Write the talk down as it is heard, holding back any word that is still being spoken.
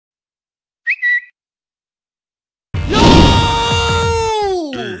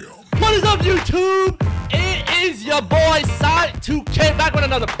your boy Side 2K back with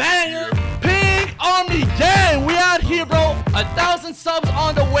another banger. Ping on me gang. We out here, bro. 1,000 subs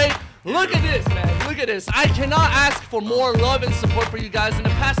on the way. Look at this, man. Look at this. I cannot ask for more love and support for you guys. In the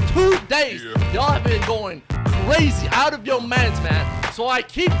past 2 days, y'all have been going crazy out of your minds, man. So I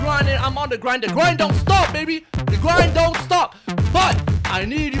keep grinding. I'm on the grind. The grind don't stop, baby. The grind don't stop. But I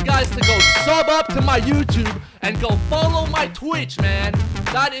need you guys to go sub up to my YouTube and go follow my Twitch, man.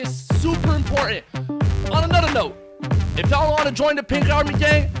 That is super important. On another note, if y'all want to join the Pink Army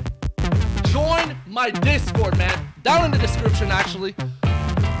gang, join my Discord, man. Down in the description, actually.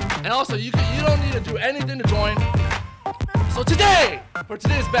 And also, you don't need to do anything to join. So today, for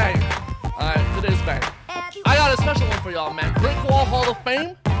today's bang, I got a special one for y'all, man. Brick Wall Hall of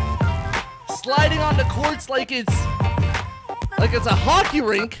Fame. Sliding on the courts like it's a hockey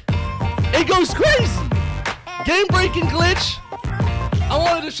rink. It goes crazy. Game-breaking glitch. I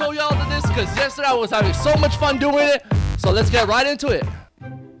wanted to show y'all this because yesterday I was having so much fun doing it. So let's get right into it.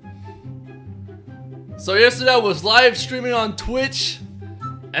 So yesterday I was live streaming on Twitch,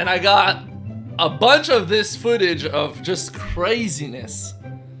 and I got a bunch of this footage of just craziness.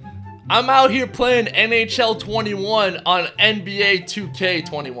 I'm out here playing NHL 21 on NBA 2K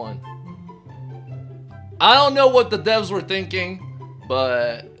 21. I don't know what the devs were thinking,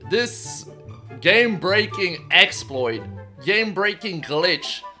 but this game-breaking exploit, game-breaking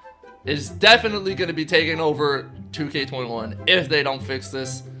glitch is definitely going to be taking over 2K21 if they don't fix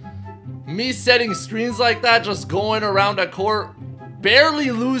this. Me setting screens like that, just going around a court, barely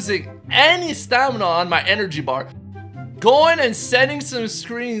losing any stamina on my energy bar, going and setting some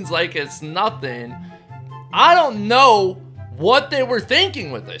screens like it's nothing. I don't know what they were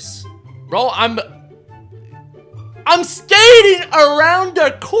thinking with this. Bro, I'm skating around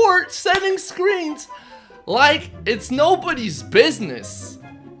the court setting screens like it's nobody's business.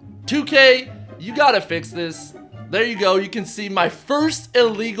 2K, you gotta fix this. There you go. You can see my first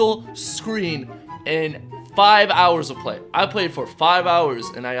illegal screen in 5 hours of play. I played for 5 hours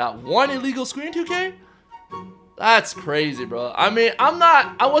and I got 1 illegal screen, 2K? That's crazy, bro. I mean,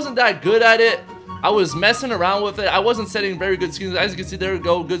 I wasn't that good at it. I was messing around with it. I wasn't setting very good screens. As you can see, there we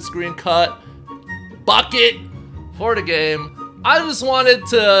go. Good screen cut. Bucket for the game. I just wanted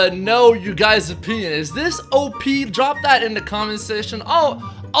to know you guys' opinion. Is this OP? Drop that in the comment section.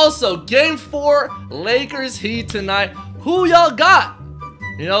 Oh, also, Game 4, Lakers Heat tonight. Who y'all got?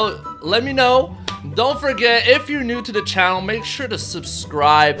 You know, let me know. Don't forget, if you're new to the channel, make sure to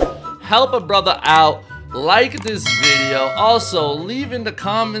subscribe. Help a brother out. Like this video. Also, leave in the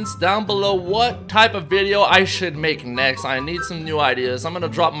comments down below what type of video I should make next. I need some new ideas. I'm gonna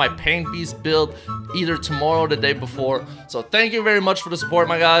drop my Paint Beast build either tomorrow or the day before. So thank you very much for the support,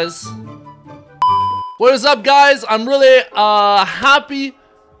 my guys. What is up, guys? I'm really happy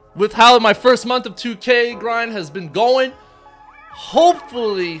with how my first month of 2K grind has been going.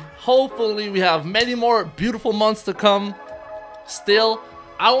 Hopefully we have many more beautiful months to come still.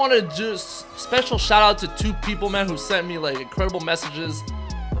 I want to just special shout out to 2 people, man, who sent me like incredible messages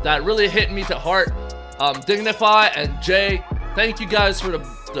that really hit me to heart. Dignify and Jay, thank you guys for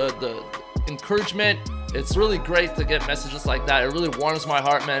the encouragement. It's really great to get messages like that. It really warms my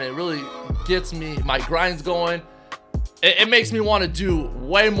heart, man. It really gets me my grinds going. It makes me want to do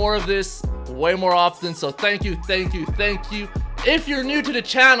way more of this, way more often. So thank you. If you're new to the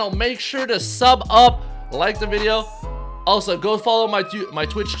channel, make sure to sub up, like the video. Also, go follow my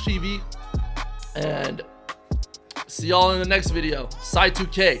Twitch TV, and see y'all in the next video. Side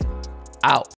 2K, out.